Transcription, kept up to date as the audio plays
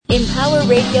Empower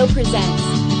Radio presents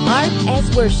Art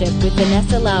as Worship with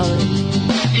Vanessa Lowry.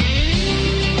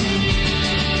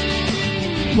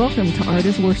 Welcome to Art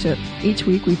as Worship. Each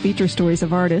week we feature stories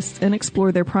of artists and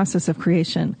explore their process of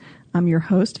creation. I'm your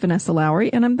host, Vanessa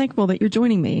Lowry, and I'm thankful that you're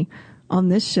joining me. On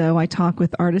this show, I talk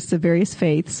with artists of various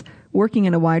faiths, working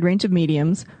in a wide range of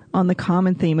mediums, on the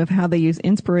common theme of how they use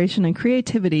inspiration and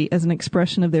creativity as an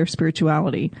expression of their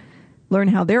spirituality. Learn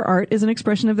how their art is an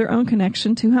expression of their own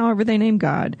connection to however they name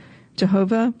God,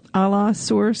 Jehovah, Allah,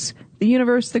 Source, the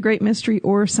universe, the great mystery,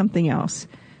 or something else.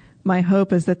 My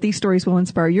hope is that these stories will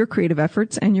inspire your creative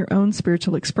efforts and your own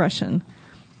spiritual expression.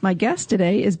 My guest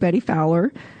today is Betty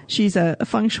Fowler. She's a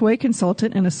feng shui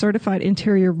consultant and a certified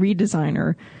interior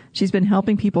redesigner. She's been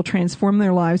helping people transform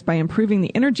their lives by improving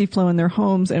the energy flow in their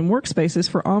homes and workspaces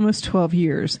for almost 12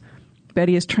 years.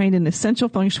 Betty is trained in essential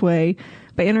feng shui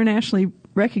by internationally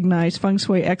recognized feng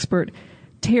shui expert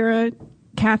Tara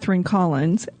Catherine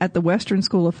Collins at the Western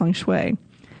School of Feng Shui.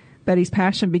 Betty's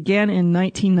passion began in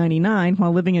 1999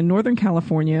 while living in Northern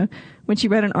California when she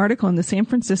read an article in the San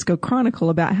Francisco Chronicle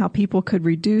about how people could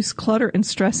reduce clutter and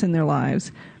stress in their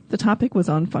lives. The topic was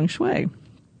on feng shui.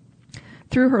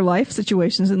 Through her life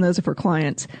situations and those of her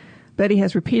clients, Betty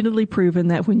has repeatedly proven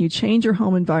that when you change your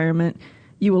home environment,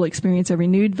 you will experience a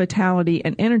renewed vitality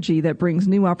and energy that brings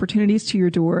new opportunities to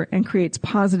your door and creates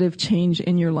positive change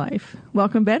in your life.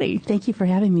 Welcome, Betty. Thank you for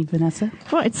having me, Vanessa.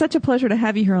 Well, it's such a pleasure to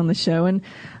have you here on the show. And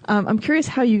I'm curious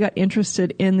how you got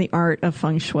interested in the art of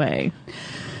feng shui.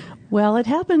 Well, it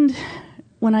happened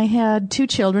when I had two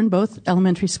children, both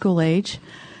elementary school age.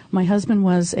 My husband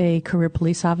was a career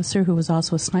police officer who was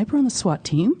also a sniper on the SWAT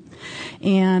team.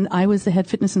 And I was the head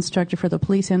fitness instructor for the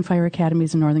police and fire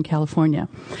academies in Northern California.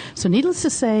 So needless to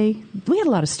say, we had a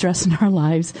lot of stress in our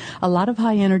lives, a lot of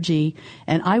high energy,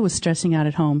 and I was stressing out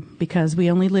at home because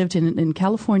we only lived in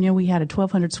California. We had a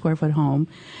 1,200 square foot home,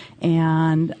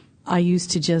 and I used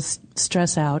to just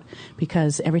stress out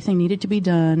because everything needed to be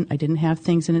done. I didn't have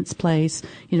things in its place,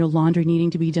 laundry needing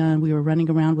to be done. We were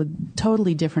running around with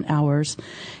totally different hours.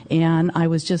 And I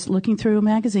was just looking through a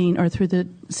magazine or through the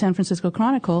San Francisco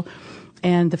Chronicle.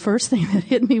 And the first thing that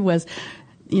hit me was,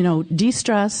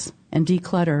 de-stress and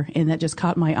declutter. And that just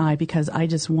caught my eye because I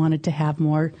just wanted to have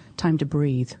more time to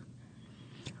breathe.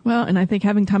 Well, and I think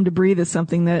having time to breathe is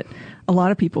something that a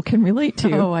lot of people can relate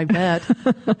to. Oh, I bet.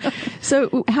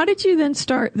 So how did you then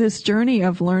start this journey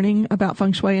of learning about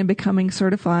feng shui and becoming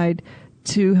certified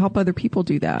to help other people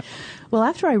do that? Well,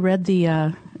 after I read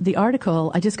the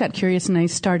article, I just got curious and I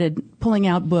started pulling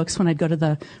out books when I'd go to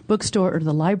the bookstore or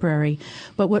the library.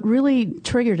 But what really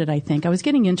triggered it, I think, I was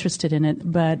getting interested in it,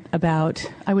 but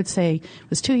I would say it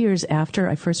was 2 years after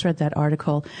I first read that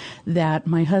article that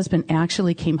my husband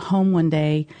actually came home one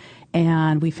day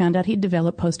and we found out he'd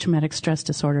developed post-traumatic stress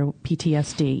disorder,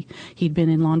 PTSD. He'd been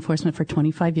in law enforcement for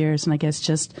 25 years, and I guess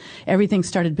just everything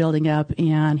started building up,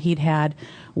 and he'd had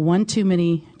one too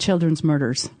many children's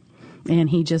murders.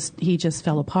 And he just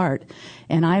fell apart.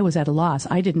 And I was at a loss.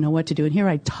 I didn't know what to do. And here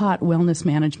I taught wellness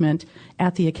management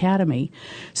at the academy.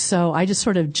 So I just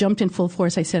sort of jumped in full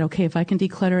force. I said, okay, if I can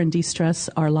declutter and de-stress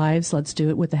our lives, let's do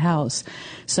it with the house.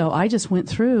 So I just went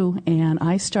through and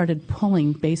I started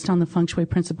pulling, based on the feng shui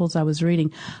principles I was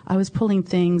reading, I was pulling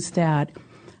things that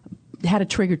had a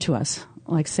trigger to us.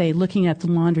 Like, say, looking at the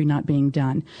laundry not being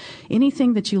done.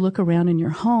 Anything that you look around in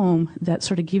your home that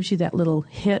sort of gives you that little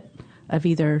hit of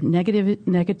either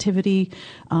negativity,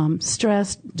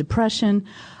 stress, depression,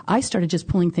 I started just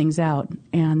pulling things out,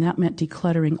 and that meant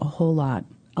decluttering a whole lot.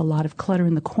 A lot of clutter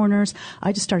in the corners.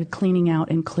 I just started cleaning out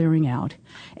and clearing out.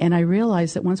 And I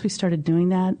realized that once we started doing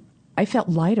that, I felt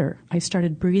lighter. I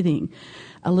started breathing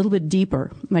a little bit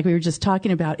deeper. Like we were just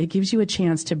talking about, it gives you a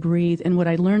chance to breathe. And what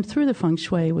I learned through the feng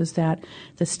shui was that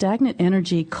the stagnant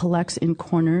energy collects in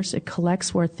corners. It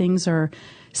collects where things are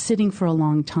sitting for a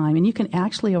long time. And you can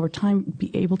actually, over time, be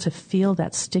able to feel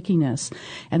that stickiness.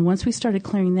 And once we started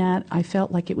clearing that, I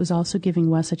felt like it was also giving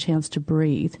Wes a chance to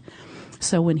breathe.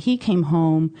 So when he came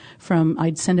home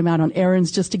I'd send him out on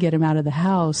errands just to get him out of the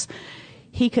house,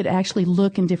 he could actually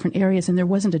look in different areas, and there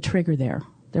wasn't a trigger there.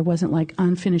 There wasn't like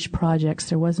unfinished projects.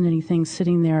 There wasn't anything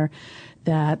sitting there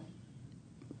that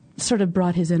sort of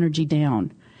brought his energy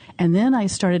down. And then I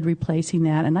started replacing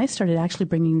that, and I started actually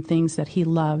bringing things that he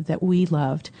loved, that we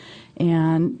loved,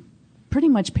 and pretty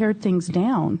much pared things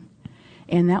down.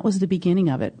 And that was the beginning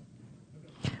of it.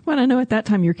 Well, I know at that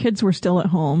time your kids were still at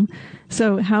home.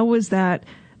 So how was that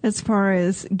as far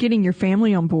as getting your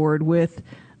family on board with,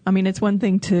 it's one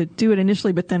thing to do it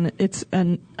initially, but then it's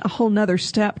a whole nother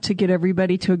step to get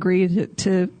everybody to agree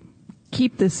to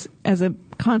keep this as a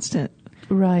constant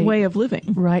way of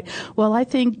living. Right. Well, I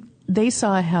think they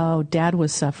saw how Dad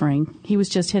was suffering. He was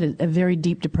just hit a very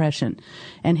deep depression,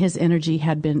 and his energy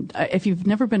had been, if you've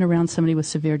never been around somebody with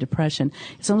severe depression,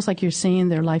 it's almost like you're seeing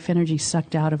their life energy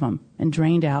sucked out of them and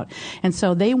drained out. And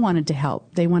so they wanted to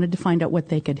help. They wanted to find out what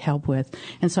they could help with.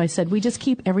 And so I said, we just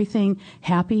keep everything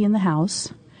happy in the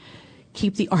house,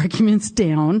 keep the arguments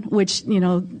down, which,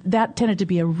 that tended to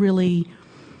be a really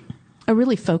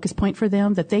focus point for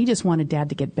them, that they just wanted Dad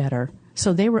to get better.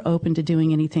 So they were open to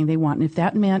doing anything they want. And if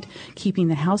that meant keeping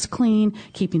the house clean,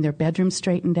 keeping their bedroom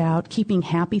straightened out, keeping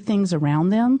happy things around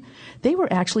them, they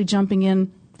were actually jumping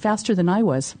in faster than I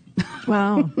was.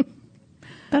 Wow.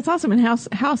 That's awesome. And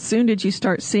how soon did you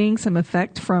start seeing some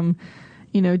effect from,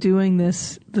 doing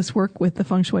this work with the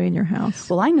feng shui in your house?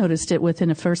 Well, I noticed it within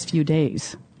the first few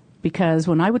days. Because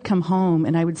when I would come home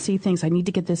and I would see things, I need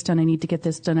to get this done, I need to get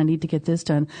this done, I need to get this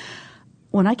done.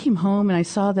 When I came home and I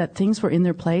saw that things were in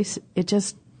their place, it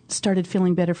just started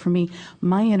feeling better for me.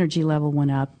 My energy level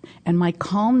went up, and my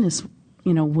calmness,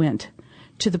 went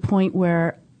to the point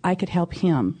where I could help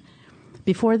him.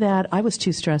 Before that, I was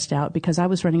too stressed out because I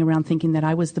was running around thinking that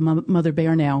I was the mother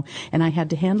bear now, and I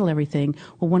had to handle everything.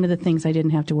 Well, one of the things I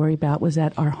didn't have to worry about was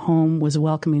that our home was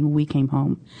welcoming when we came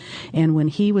home. And when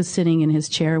he was sitting in his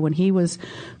chair, when he was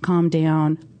calmed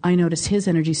down, I noticed his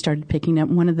energy started picking up.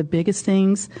 One of the biggest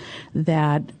things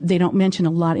that they don't mention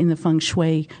a lot in the feng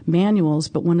shui manuals,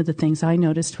 but one of the things I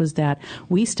noticed was that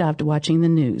we stopped watching the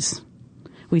news.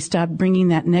 We stopped bringing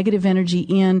that negative energy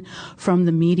in from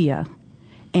the media.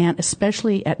 And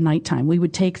especially at nighttime, we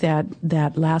would take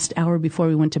that last hour before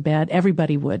we went to bed.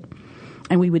 Everybody would.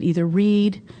 And we would either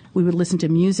read, we would listen to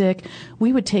music.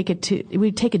 We'd take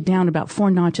it down about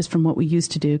 4 notches from what we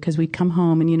used to do, because we'd come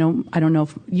home and, I don't know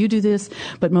if you do this,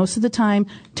 but most of the time,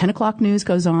 10 o'clock news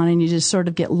goes on and you just sort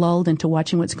of get lulled into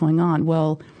watching what's going on.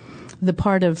 Well, the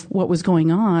part of what was going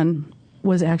on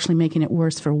was actually making it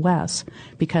worse for Wes,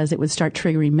 because it would start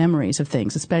triggering memories of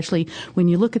things, especially when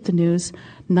you look at the news,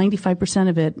 95%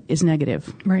 of it is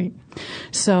negative. Right.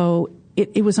 So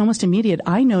it was almost immediate.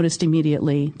 I noticed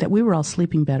immediately that we were all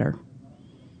sleeping better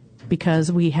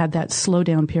because we had that slow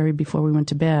down period before we went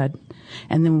to bed.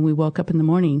 And then when we woke up in the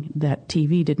morning, that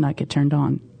TV did not get turned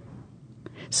on.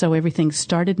 So everything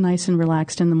started nice and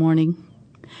relaxed in the morning,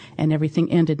 and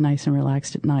everything ended nice and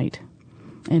relaxed at night.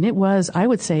 And it was, I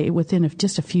would say, within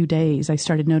just a few days, I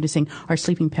started noticing our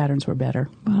sleeping patterns were better.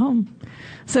 Wow.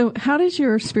 So how does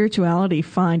your spirituality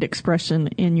find expression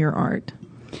in your art?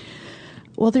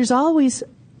 Well, there's always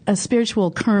a spiritual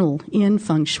kernel in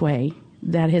feng shui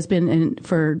that has been,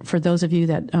 for those of you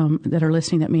that are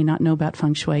listening that may not know about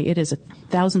feng shui, it is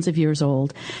thousands of years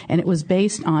old, and it was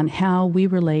based on how we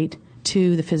relate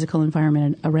to the physical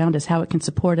environment around us, how it can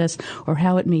support us, or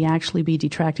how it may actually be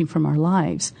detracting from our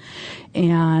lives.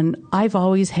 And I've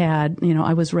always had,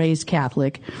 I was raised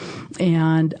Catholic,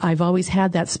 and I've always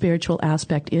had that spiritual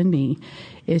aspect in me.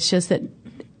 It's just that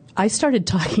I started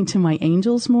talking to my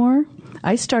angels more.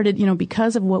 I started,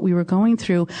 because of what we were going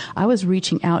through, I was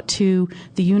reaching out to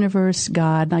the universe,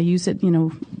 God, and I use it,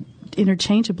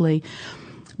 interchangeably.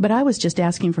 But I was just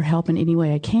asking for help in any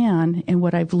way I can. And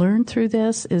what I've learned through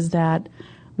this is that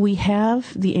we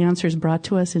have the answers brought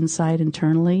to us inside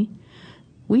internally.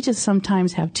 We just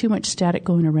sometimes have too much static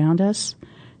going around us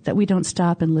that we don't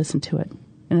stop and listen to it.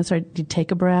 And that's why you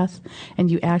take a breath and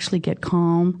you actually get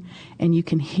calm, and you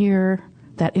can hear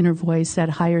that inner voice, that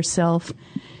higher self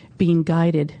being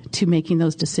guided to making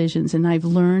those decisions. And I've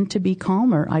learned to be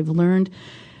calmer. I've learned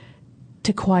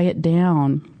to quiet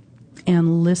down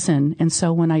and listen. And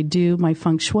so when I do my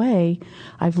feng shui,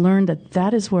 I've learned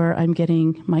that is where I'm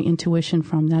getting my intuition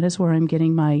from. That is where I'm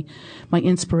getting my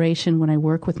inspiration when I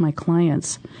work with my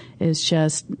clients, is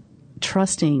just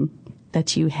trusting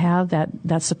that you have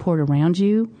that support around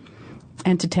you,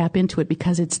 and to tap into it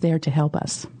because it's there to help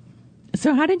us.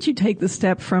 So how did you take the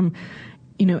step from,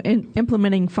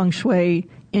 implementing feng shui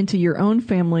into your own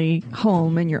family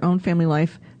home and your own family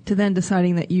life, to then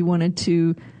deciding that you wanted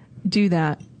to do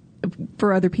that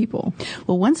for other people?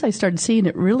 Well, once I started seeing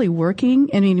it really working,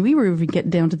 we were even getting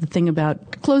down to the thing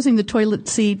about closing the toilet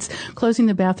seats, closing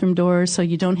the bathroom doors so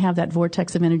you don't have that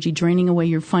vortex of energy draining away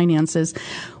your finances.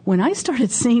 When I started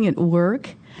seeing it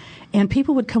work, and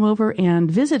people would come over and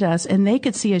visit us, and they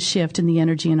could see a shift in the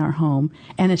energy in our home,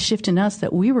 and a shift in us,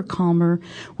 that we were calmer.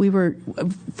 We were,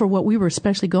 for what we were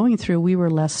especially going through, we were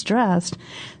less stressed.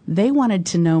 They wanted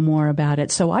to know more about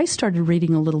it. So I started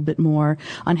reading a little bit more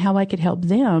on how I could help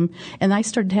them. And I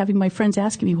started having my friends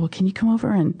asking me, well, can you come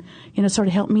over and, sort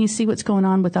of help me see what's going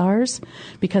on with ours?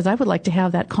 Because I would like to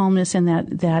have that calmness and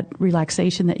that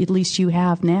relaxation that at least you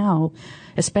have now,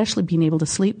 especially being able to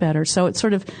sleep better. So it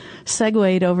sort of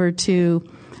segued over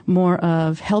to more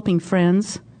of helping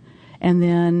friends. And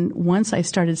then once I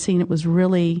started seeing it was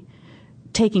really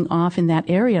taking off in that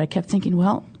area, I kept thinking,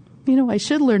 well, I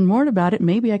should learn more about it.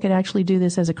 Maybe I could actually do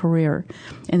this as a career.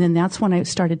 And then that's when I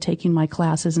started taking my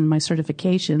classes and my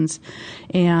certifications.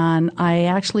 And I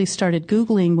actually started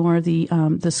Googling more of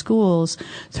the schools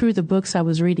through the books I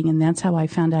was reading. And that's how I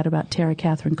found out about Tara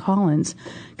Catherine Collins,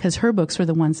 because her books were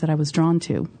the ones that I was drawn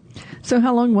to. So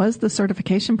how long was the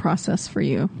certification process for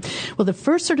you? Well, the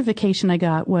first certification I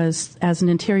got was as an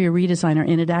interior redesigner,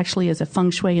 and it actually is a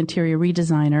feng shui interior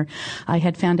redesigner. I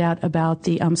had found out about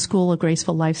the School of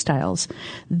Graceful Lifestyles.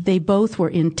 They both were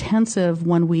intensive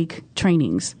 1-week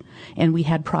trainings. And we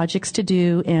had projects to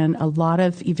do and a lot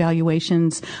of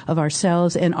evaluations of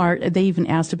ourselves. And they even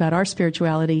asked about our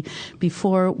spirituality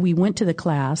before we went to the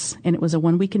class. And it was a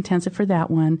 1-week intensive for that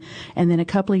one. And then a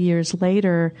couple of years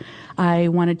later, I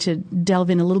wanted to delve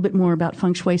in a little bit more about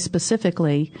feng shui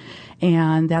specifically.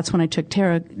 And that's when I took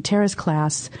Tara's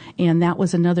class, and that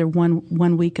was another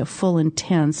one week of full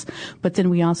intense. But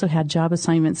then we also had job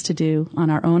assignments to do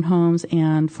on our own homes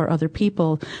and for other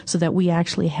people, so that we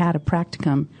actually had a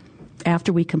practicum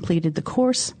after we completed the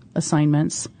course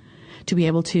assignments to be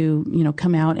able to,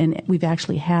 come out, and we've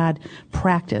actually had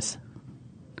practice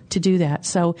to do that.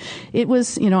 So it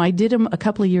was, I did them a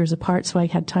couple of years apart, so I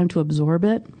had time to absorb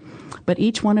it. But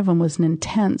each one of them was an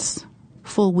intense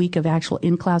full week of actual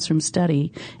in-classroom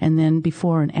study, and then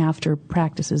before and after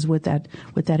practices with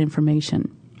that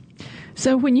information.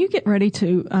 So when you get ready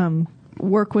to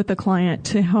work with a client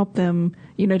to help them,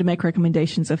 to make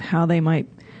recommendations of how they might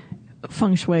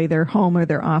feng shui their home or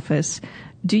their office,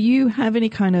 do you have any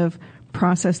kind of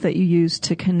process that you use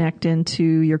to connect into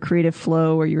your creative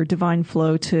flow or your divine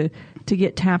flow to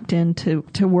get tapped in to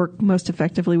work most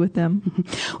effectively with them?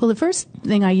 Well, the first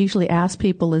thing I usually ask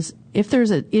people is if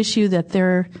there's an issue that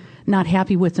they're not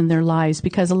happy with in their lives,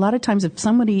 because a lot of times if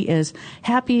somebody is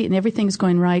happy and everything's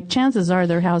going right, chances are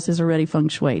their house is already feng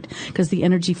shuied because the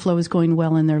energy flow is going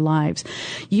well in their lives.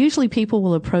 Usually people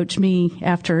will approach me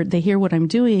after they hear what I'm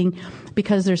doing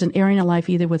because there's an area in life,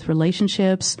 either with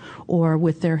relationships or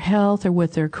with their health or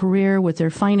with their career, with their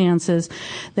finances,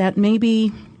 that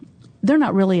maybe they're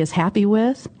not really as happy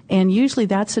with. And usually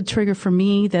that's a trigger for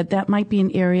me that might be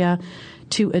an area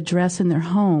to address in their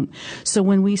home. So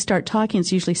when we start talking,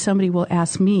 it's usually somebody will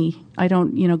ask me. I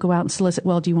don't, go out and solicit,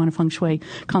 well, do you want a feng shui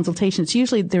consultation? It's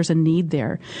usually there's a need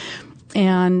there.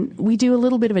 And we do a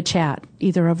little bit of a chat,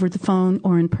 either over the phone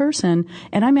or in person,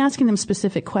 and I'm asking them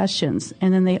specific questions.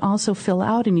 And then they also fill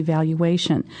out an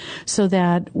evaluation so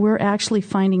that we're actually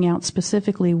finding out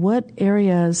specifically what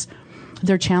areas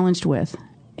they're challenged with.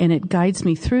 And it guides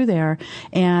me through there.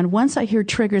 And once I hear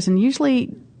triggers, and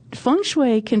usually feng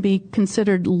shui can be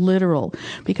considered literal,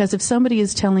 because if somebody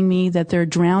is telling me that they're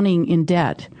drowning in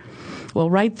debt, well,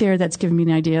 right there, that's giving me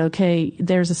an idea. Okay,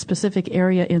 there's a specific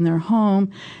area in their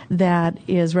home that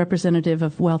is representative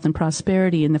of wealth and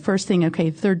prosperity. And the first thing, okay,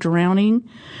 if they're drowning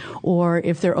or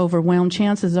if they're overwhelmed,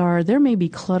 chances are there may be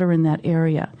clutter in that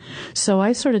area. So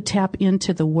I sort of tap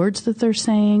into the words that they're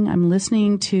saying. I'm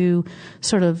listening to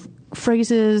sort of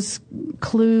phrases,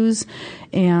 clues,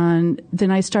 and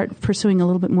then I start pursuing a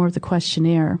little bit more of the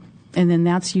questionnaire. And then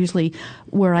that's usually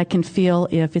where I can feel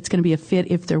if it's going to be a fit,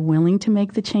 if they're willing to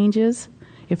make the changes,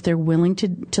 if they're willing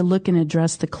to look and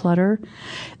address the clutter.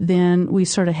 Then we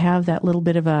sort of have that little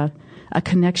bit of a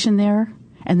connection there.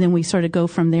 And then we sort of go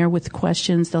from there with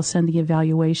questions. They'll send the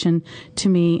evaluation to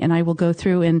me, and I will go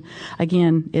through. And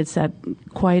again, it's that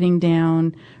quieting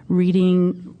down,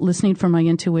 reading, listening for my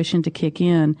intuition to kick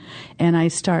in. And I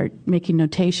start making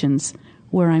notations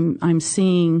where I'm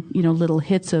seeing, little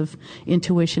hits of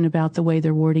intuition about the way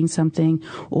they're wording something,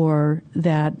 or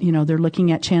that, they're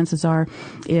looking at, chances are,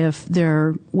 if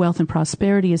their wealth and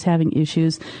prosperity is having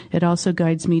issues, it also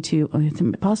guides me to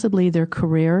possibly their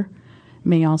career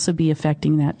may also be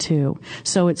affecting that too.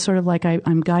 So it's sort of like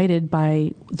I'm guided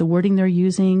by the wording they're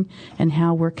using and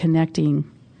how we're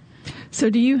connecting. So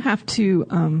do you have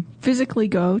to physically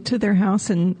go to their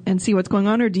house and see what's going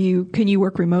on, or can you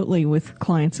work remotely with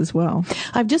clients as well?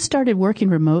 I've just started working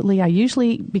remotely. I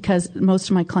usually, because most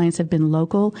of my clients have been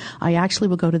local, I actually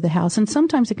will go to the house, and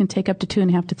sometimes it can take up to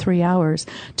 2.5 to 3 hours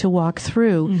to walk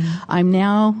through. Mm-hmm. I'm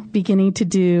now beginning to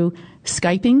do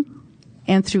Skyping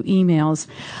and through emails.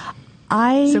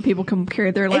 So people can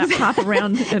carry their laptop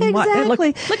around and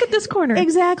exactly. Look at this corner.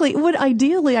 Exactly.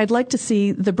 Ideally, I'd like to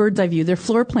see the bird's eye view, their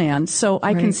floor plan, so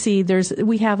I can see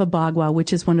we have a bagua,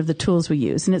 which is one of the tools we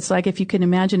use. And it's like if you can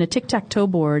imagine a tic-tac-toe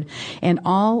board, and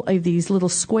all of these little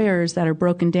squares that are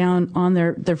broken down on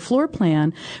their floor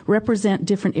plan represent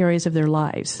different areas of their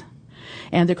lives.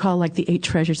 And they're called like the 8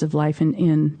 treasures of life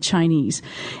in Chinese.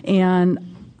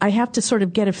 And I have to sort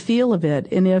of get a feel of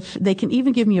it. And if they can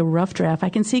even give me a rough draft, I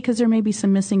can see because there may be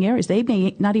some missing areas. They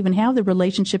may not even have the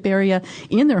relationship area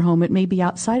in their home. It may be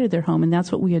outside of their home, and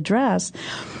that's what we address.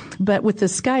 But with the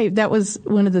Skype, that was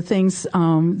one of the things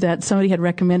that somebody had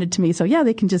recommended to me. So, yeah,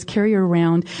 they can just carry it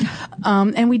around.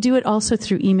 And we do it also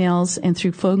through emails and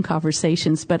through phone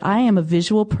conversations. But I am a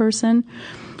visual person.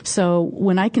 So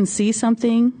when I can see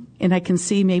something, and I can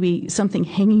see maybe something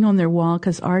hanging on their wall,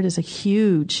 because art is a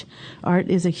huge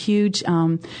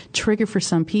trigger for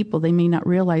some people. They may not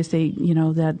realize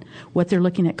that what they're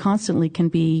looking at constantly can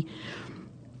be,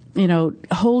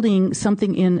 holding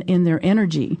something in their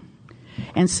energy.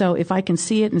 And so if I can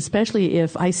see it, and especially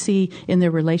if I see in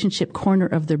their relationship corner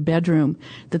of their bedroom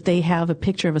that they have a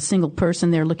picture of a single person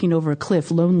there looking over a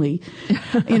cliff, lonely,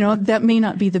 that may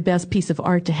not be the best piece of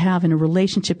art to have in a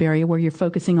relationship area where you're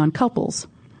focusing on couples.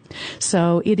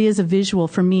 So it is a visual.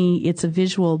 For me, it's a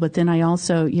visual, but then I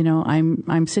also,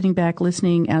 I'm sitting back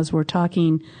listening as we're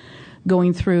talking,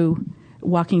 walking through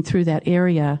that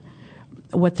area,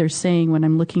 what they're saying when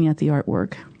I'm looking at the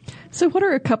artwork. So what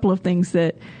are a couple of things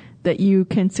that you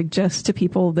can suggest to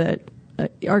people that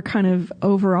are kind of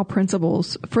overall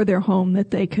principles for their home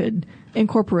that they could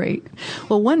incorporate?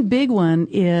 Well, one big one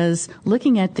is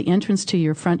looking at the entrance to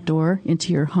your front door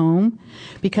into your home,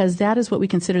 because that is what we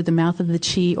consider the mouth of the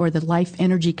chi, or the life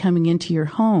energy coming into your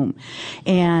home.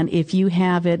 And if you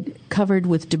have it covered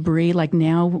with debris, like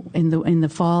now in the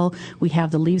fall, we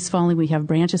have the leaves falling, we have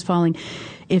branches falling.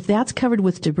 If that's covered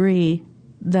with debris,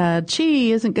 the chi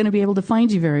isn't going to be able to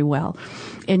find you very well.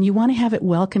 And you want to have it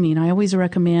welcoming. I always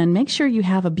recommend make sure you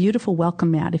have a beautiful welcome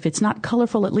mat. If it's not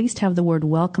colorful, at least have the word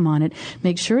welcome on it.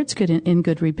 Make sure it's good in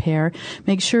good repair.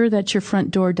 Make sure that your front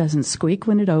door doesn't squeak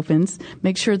when it opens.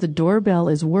 Make sure the doorbell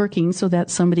is working so that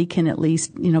somebody can at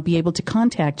least, be able to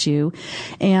contact you.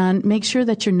 And make sure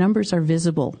that your numbers are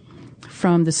visible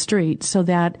from the street so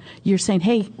that you're saying,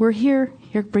 hey, we're here.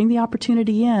 Here, bring the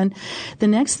opportunity in. The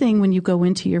next thing, when you go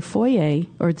into your foyer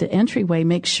or the entryway,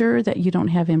 make sure that you don't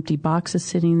have empty boxes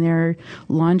sitting there,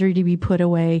 laundry to be put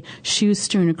away, shoes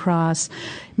strewn across.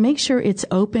 Make sure it's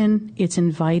open, it's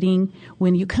inviting.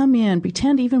 When you come in,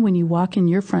 pretend even when you walk in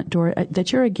your front door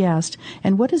that you're a guest.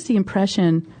 And what is the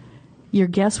impression your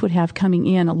guests would have coming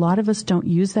in? A lot of us don't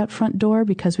use that front door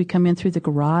because we come in through the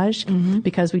garage,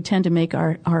 because we tend to make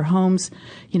our homes,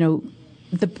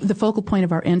 the focal point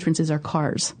of our entrance is our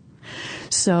cars.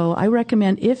 So I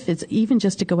recommend, if it's even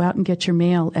just to go out and get your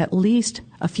mail, at least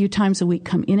a few times a week,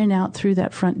 come in and out through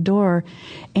that front door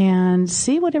and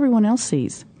see what everyone else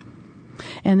sees.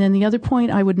 And then the other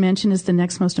point I would mention is the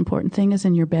next most important thing is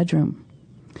in your bedroom.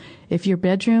 If your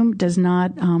bedroom does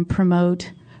not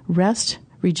promote rest,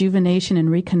 rejuvenation, and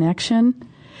reconnection,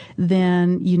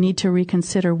 then you need to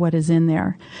reconsider what is in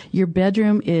there. Your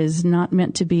bedroom is not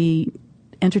meant to be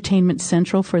entertainment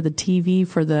central for the TV,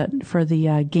 for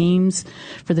the games,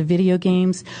 for the video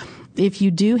games. If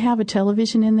you do have a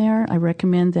television in there, I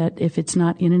recommend that if it's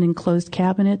not in an enclosed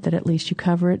cabinet, that at least you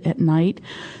cover it at night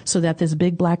so that this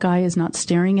big black eye is not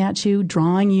staring at you,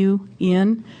 drawing you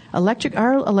in.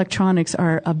 Our electronics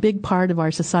are a big part of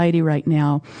our society right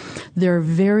now. They're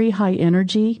very high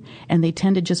energy, and they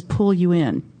tend to just pull you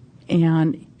in.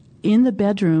 And in the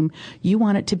bedroom, you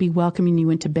want it to be welcoming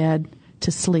you into bed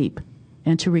to sleep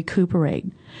and to recuperate.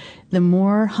 The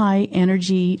more high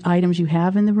energy items you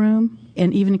have in the room,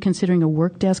 and even considering a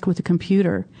work desk with a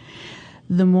computer,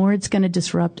 the more it's going to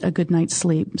disrupt a good night's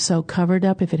sleep. So cover it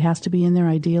up. If it has to be in there,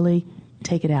 ideally,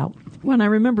 take it out. Well, and I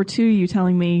remember, too, you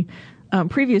telling me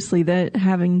previously that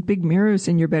having big mirrors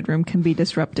in your bedroom can be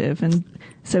disruptive. And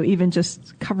so even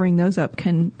just covering those up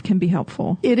can be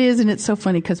helpful. It is, and it's so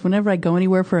funny because whenever I go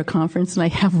anywhere for a conference and I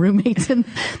have roommates, and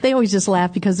they always just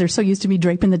laugh because they're so used to me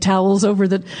draping the towels over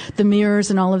the mirrors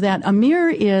and all of that. A mirror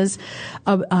is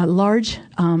a large,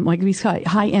 like we say,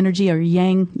 high energy, or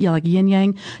yang, like yin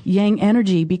yang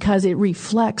energy, because it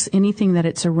reflects anything that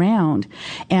it's around.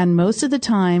 And most of the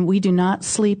time, we do not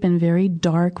sleep in very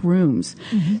dark rooms.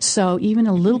 Mm-hmm. So even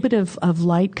a little bit of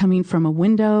light coming from a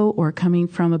window or coming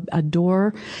from a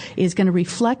door is going to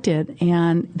reflect it.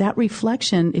 And that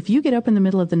reflection, if you get up in the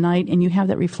middle of the night and you have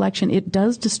that reflection, it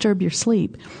does disturb your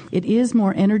sleep. It is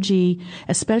more energy,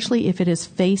 especially if it is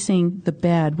facing the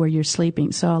bed where you're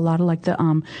sleeping. So a lot of like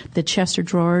the Chester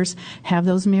drawers have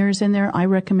those mirrors in there. I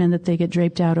recommend that they get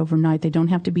draped out overnight. They don't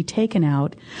have to be taken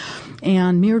out.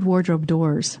 And mirrored wardrobe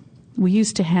doors. We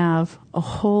used to have a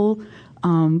whole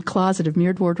closet of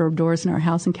mirrored wardrobe doors in our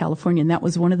house in California, and that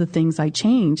was one of the things I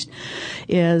changed.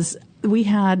 Is we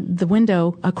had the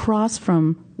window across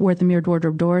from where the mirrored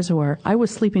wardrobe doors were. I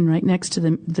was sleeping right next to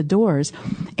the doors,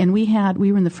 and we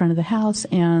were in the front of the house,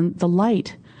 and the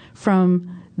light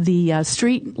from the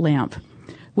street lamp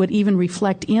would even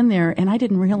reflect in there, and I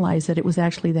didn't realize that it was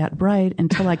actually that bright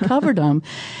until I covered them.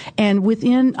 And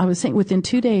within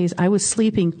 2 days, I was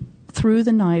sleeping through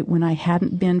the night when I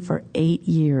hadn't been for 8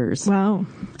 years. Wow.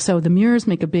 So the mirrors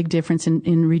make a big difference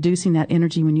in reducing that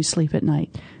energy when you sleep at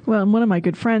night. Well, and one of my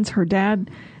good friends, her dad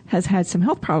has had some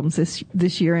health problems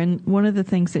this year, and one of the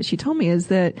things that she told me is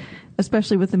that,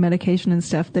 especially with the medication and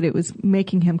stuff, that it was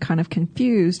making him kind of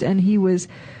confused, and he was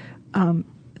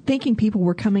thinking people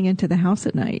were coming into the house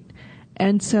at night.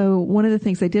 And so one of the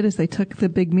things they did is they took the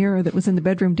big mirror that was in the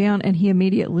bedroom down, and he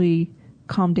immediately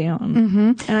calm down.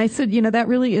 Mm-hmm. And I said, that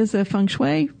really is a feng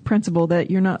shui principle, that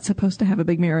you're not supposed to have a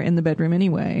big mirror in the bedroom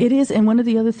anyway. It is. And one of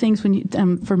the other things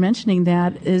for mentioning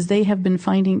that is they have been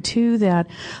finding too that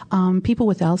people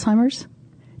with Alzheimer's,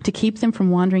 to keep them from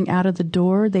wandering out of the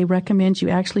door, they recommend you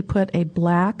actually put a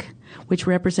black, which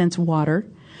represents water,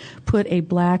 put a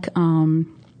black,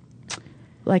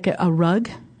 like a rug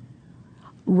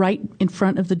right in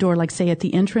front of the door, like say at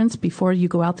the entrance before you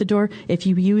go out the door. If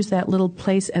you use that little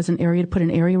place as an area to put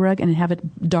an area rug and have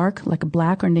it dark, like a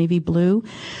black or navy blue,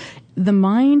 the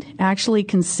mind actually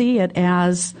can see it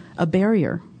as a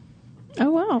barrier.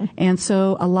 Oh, wow. And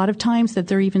so a lot of times that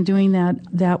they're even doing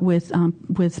that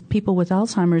with people with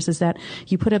Alzheimer's, is that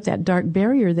you put up that dark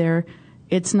barrier there.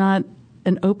 It's not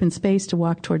an open space to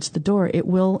walk towards the door.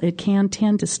 It can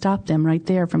tend to stop them right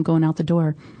there from going out the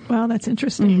door. Wow, that's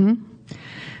interesting. Mm-hmm.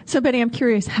 So, Betty, I'm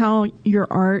curious how your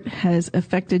art has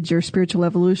affected your spiritual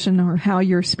evolution, or how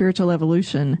your spiritual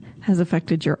evolution has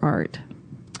affected your art.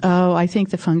 Oh, I think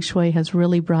the feng shui has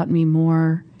really brought me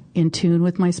more in tune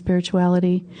with my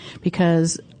spirituality,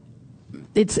 because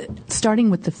it's starting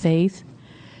with the faith.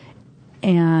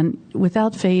 And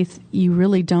without faith, you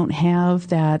really don't have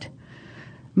that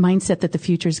mindset that the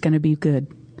future is going to be good.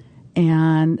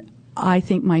 And I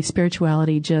think my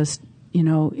spirituality just,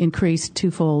 increased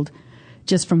twofold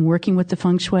just from working with the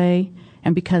feng shui.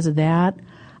 And because of that,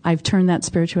 I've turned that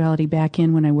spirituality back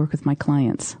in when I work with my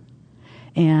clients.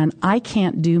 And I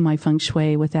can't do my feng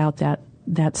shui without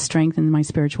that strength in my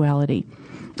spirituality,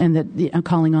 and that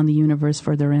calling on the universe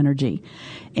for their energy.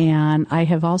 And I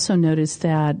have also noticed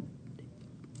that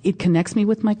it connects me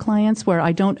with my clients, where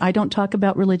I don't talk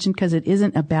about religion, because it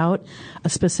isn't about a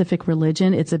specific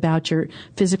religion. It's about your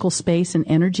physical space and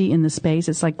energy in the space.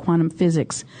 It's like quantum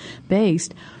physics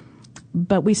based.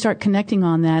 But we start connecting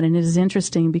on that, and it is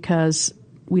interesting because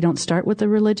we don't start with the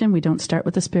religion, we don't start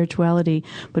with the spirituality,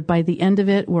 but by the end of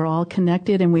it, we're all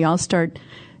connected, and we all start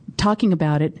talking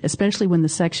about it, especially when the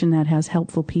section that has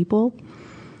helpful people.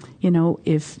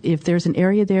 If there's an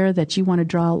area there that you want to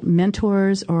draw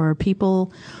mentors or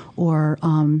people or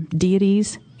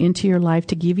deities into your life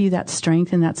to give you that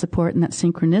strength and that support and that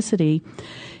synchronicity,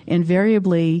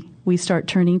 invariably we start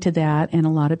turning to that, and a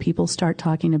lot of people start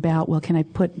talking about, well, can I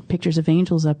put pictures of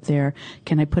angels up there?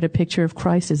 Can I put a picture of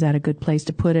Christ? Is that a good place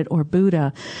to put it? Or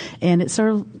Buddha? And it's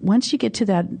sort of, once you get to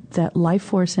that life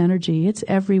force energy, it's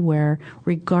everywhere,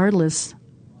 regardless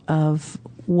of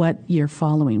what you're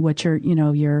following, what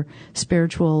your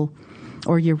spiritual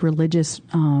or your religious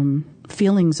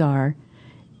feelings are.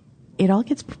 It all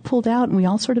gets pulled out, and we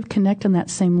all sort of connect on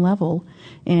that same level.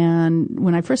 And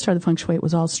when I first started feng shui, it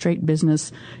was all straight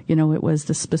business. It was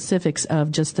the specifics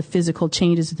of just the physical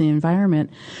changes of the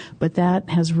environment. But that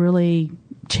has really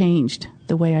changed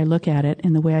the way I look at it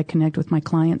and the way I connect with my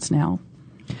clients now.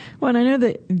 Well, and I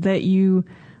know that you,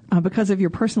 because of your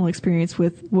personal experience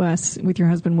with Wes, with your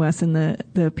husband Wes, and the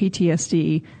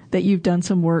PTSD, that you've done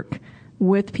some work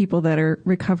with people that are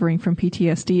recovering from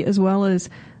PTSD, as well as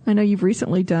I know you've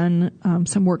recently done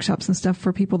some workshops and stuff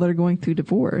for people that are going through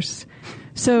divorce.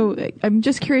 So I'm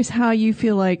just curious how you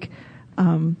feel like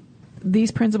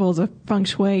these principles of feng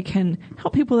shui can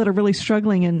help people that are really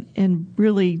struggling in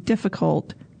really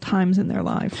difficult times in their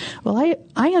life. Well,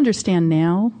 I understand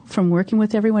now from working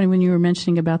with everyone, when you were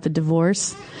mentioning about the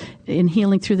divorce and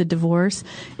healing through the divorce,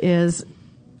 is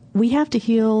we have to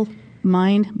heal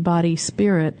mind, body,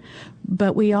 spirit,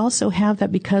 but we also have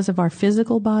that because of our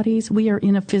physical bodies. We are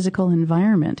in a physical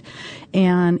environment.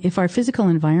 And if our physical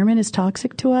environment is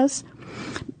toxic to us,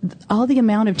 all the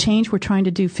amount of change we're trying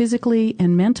to do physically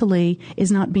and mentally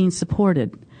is not being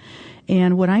supported.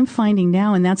 And what I'm finding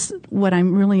now, and that's what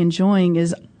I'm really enjoying,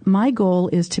 is my goal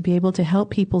is to be able to help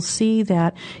people see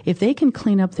that if they can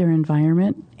clean up their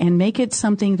environment and make it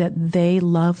something that they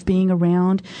love being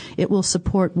around, it will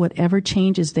support whatever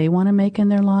changes they want to make in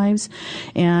their lives.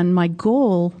 And my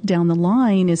goal down the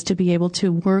line is to be able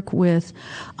to work with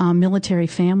military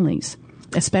families,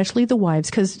 especially the wives,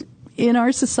 because in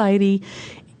our society,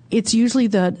 it's usually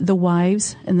the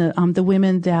wives and the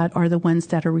women that are the ones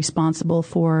that are responsible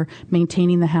for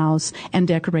maintaining the house and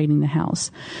decorating the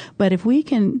house. But if we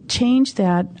can change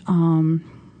that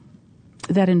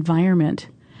environment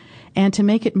and to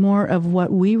make it more of what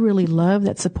we really love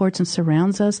that supports and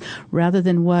surrounds us rather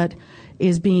than what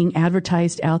is being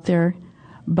advertised out there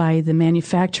by the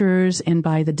manufacturers and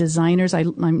by the designers.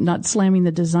 I'm not slamming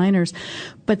the designers,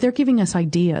 but they're giving us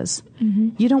ideas. Mm-hmm.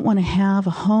 You don't want to have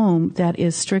a home that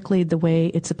is strictly the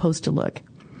way it's supposed to look.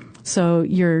 So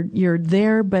you're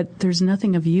there, but there's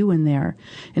nothing of you in there.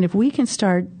 And if we can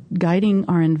start guiding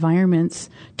our environments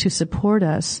to support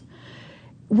us,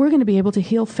 we're going to be able to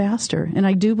heal faster. And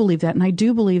I do believe that. And I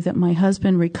do believe that my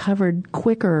husband recovered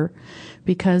quicker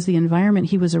because the environment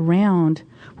he was around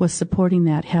was supporting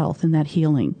that health and that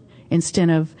healing instead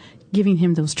of giving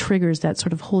him those triggers that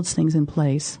sort of holds things in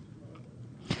place.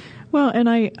 Well, and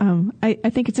I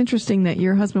think it's interesting that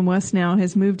your husband Wes now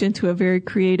has moved into a very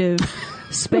creative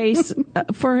space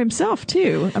for himself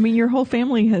too. I mean, your whole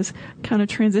family has kind of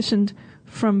transitioned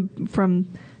from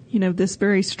this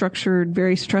very structured,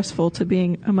 very stressful to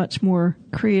being a much more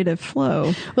creative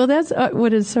flow. Well, that's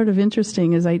what is sort of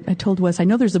interesting is I told Wes, I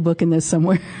know there's a book in this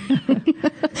somewhere.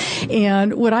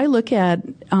 And what I look at,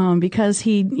 because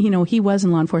he was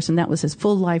in law enforcement, that was his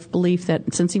full life belief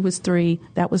that since he was 3,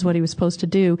 that was what he was supposed to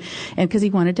do. And because he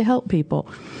wanted to help people.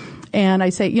 And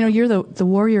I say, you're the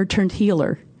warrior turned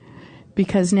healer.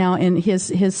 Because now in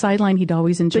his sideline, he'd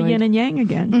always enjoyed... The yin and yang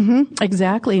again. Mm-hmm,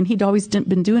 exactly. And he'd always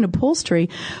been doing upholstery.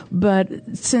 But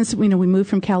since, we moved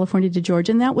from California to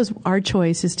Georgia, and that was our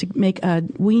choice, is to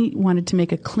we wanted to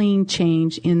make a clean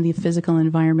change in the physical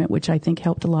environment, which I think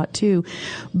helped a lot too.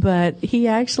 But he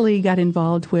actually got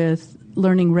involved with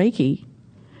learning Reiki,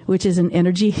 which is an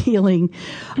energy healing,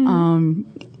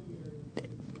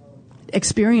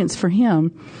 experience for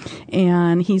him,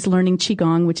 and he's learning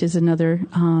Qigong, which is another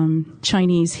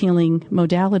Chinese healing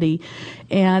modality.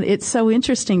 And it's so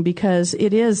interesting because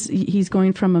he's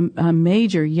going from a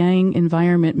major yang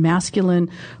environment,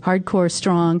 masculine, hardcore,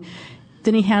 strong.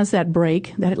 Then he has that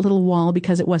break, that little wall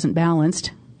because it wasn't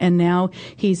balanced. And now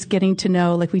he's getting to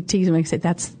know, like we tease him, I say,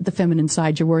 that's the feminine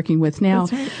side you're working with now.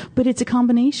 That's right. But it's a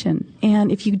combination.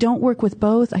 And if you don't work with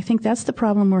both, I think that's the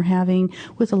problem we're having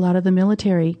with a lot of the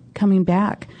military coming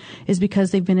back, is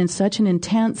because they've been in such an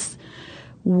intense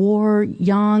war,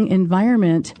 yang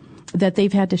environment that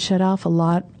they've had to shut off a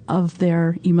lot of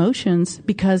their emotions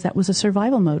because that was a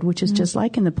survival mode, which is just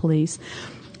like in the police.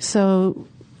 So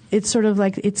it's sort of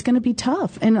like it's going to be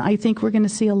tough. And I think we're going to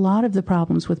see a lot of the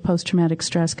problems with post-traumatic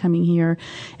stress coming here.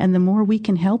 And the more we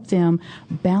can help them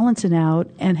balance it out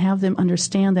and have them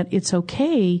understand that it's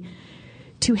okay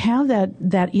to have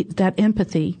that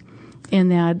empathy and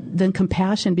then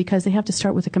compassion, because they have to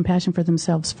start with the compassion for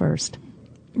themselves first.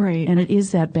 Right. And it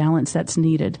is that balance that's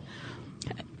needed.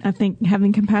 I think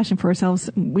having compassion for ourselves,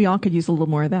 we all could use a little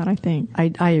more of that, I think.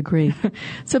 I agree.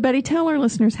 So, Betty, tell our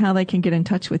listeners how they can get in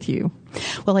touch with you.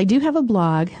 Well, I do have a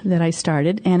blog that I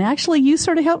started, and actually you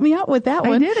sort of helped me out with that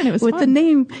one. I did, and it was with fun. The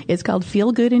name. It's called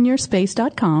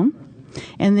feelgoodinyourspace.com.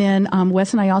 And then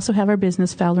Wes and I also have our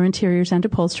business, Fowler Interiors and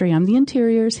Upholstery. I'm the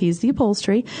interiors, he's the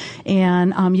upholstery.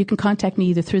 And you can contact me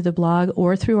either through the blog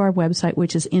or through our website,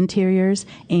 which is Interiors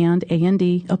and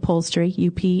A&D Upholstery,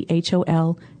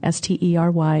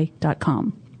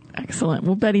 UPHOLSTERY.com. Excellent.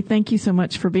 Well, Betty, thank you so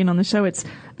much for being on the show. It's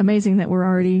amazing that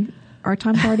our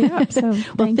time's already up. So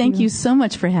thank you so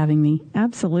much for having me.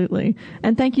 Absolutely.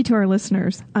 And thank you to our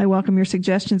listeners. I welcome your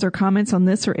suggestions or comments on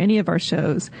this or any of our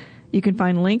shows. You can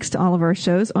find links to all of our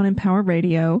shows on Empower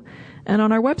Radio and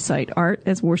on our website,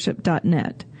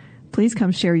 artasworship.net. Please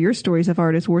come share your stories of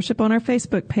Art as Worship on our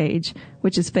Facebook page,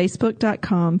 which is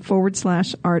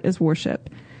facebook.com/Art as Worship.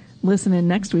 Listen in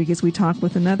next week as we talk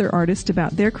with another artist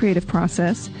about their creative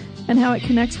process and how it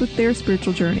connects with their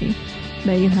spiritual journey.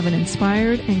 May you have an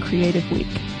inspired and creative week.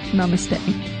 Namaste.